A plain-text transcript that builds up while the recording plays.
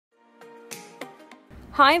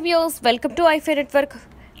Hi views, welcome to ఐఫే network.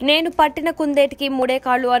 నేను పట్టిన కుందేటికి మూడే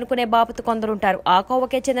కాళ్లు అనుకునే బాపతు కొందరుంటారు. ఆ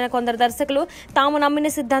కోవకే చెందిన కొందరు దర్శకులు తాము నమ్మిన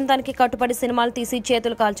సిద్ధాంతానికి కట్టుబడి సినిమాలు తీసి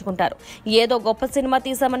చేతులు కాల్చుకుంటారు. ఏదో గొప్ప సినిమా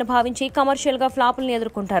తీసామని భావించి కమర్షియల్ గా ఫ్లాపులను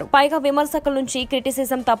ఎదుర్కొంటారు. పైగా విమర్శకుల నుంచి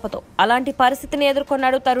క్రిటిసిజం తప్పదు. అలాంటి పరిస్థితిని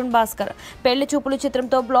ఎదుర్కొన్నాడు తరుణ్ భాస్కర్. పెళ్లి చూపులు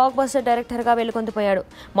చిత్రంతో బ్లాక్ బస్టర్ డైరెక్టర్ గా వెలుగొందిపోయాడు.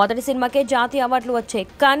 మొదటి సినిమాకే జాతీయ అవార్డులు వచ్చాయి,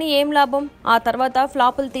 కానీ ఏం లాభం? ఆ తర్వాత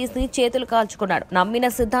ఫ్లాపులు తీసి చేతులు కాల్చుకున్నాడు. నమ్మిన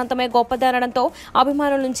సిద్ధాంతమే గొప్పదనడంతో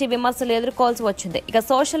అభిమానుల నుంచి విమర్శలు ఎదుర్కోవాల్సి వచ్చింది. ఇక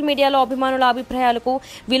సోషల్ మీడియాలో అభిమానుల అభిప్రాయాలకు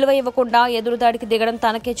విలువ ఇవ్వకుండా ఎదురుదాడికి దిగడం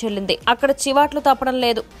తనకే చెల్లింది. అక్కడ చివాట్లు తప్పడం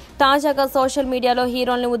లేదు. తాజాగా సోషల్ మీడియాలో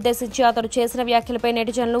హీరోల్ని ఉద్దేశించి అతడు చేసిన వ్యాఖ్యలపై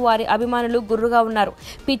నెటిజన్లు, వారి అభిమానులు గుర్రుగా ఉన్నారు.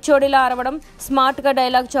 పిచ్చోడిలా అరవడం, స్మార్ట్ గా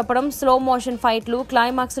డైలాగ్ చెప్పడం, స్లో మోషన్ ఫైట్లు,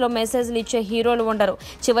 క్లైమాక్స్ లో మెసేజ్లు ఇచ్చే హీరోలు ఉండరు.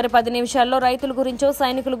 చివరి 10 నిమిషాల్లో రైతుల గురించో,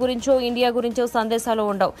 సైనికుల గురించో, ఇండియా గురించో సందేశాలు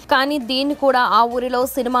ఉండవు. కానీ దీన్ని కూడా ఆ ఊరిలో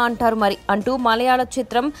సినిమా అంటారు మరి అంటూ మలయాళ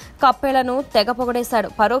చిత్రం కప్పెలను తెగ పొగడేశాడు.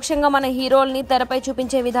 పరోక్షంగా మన హీరోల్ని తెరపై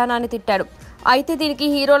చూపించే విధానాన్ని తిట్టాడు. అయితే దీనికి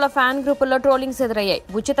హీరోల ఫ్యాన్ గ్రూపుల్లో ట్రోలింగ్స్ ఎదురయ్యాయి.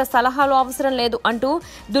 ఉచిత సలహాలు అవసరం లేదు అంటూ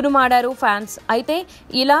దునుమాడారు ఫ్యాన్స్. అయితే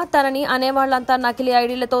ఇలా తనని అనేవాళ్లంతా నకిలీ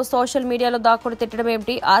ఐడీలతో సోషల్ మీడియాలో దాక్కుని తిట్టడం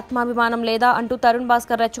ఏమిటి, ఆత్మాభిమానం లేదా అంటూ తరుణ్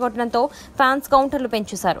భాస్కర్ రెచ్చగొట్టడంతో ఫ్యాన్స్ కౌంటర్లు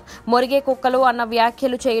పెంచేశారు. మొరిగే కుక్కలు అన్న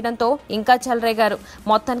వ్యాఖ్యలు చేయడంతో ఇంకా చెలరేగారు.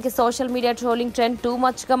 మొత్తానికి social media trolling trend too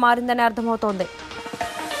much గా మారిందని అర్థమవుతోంది.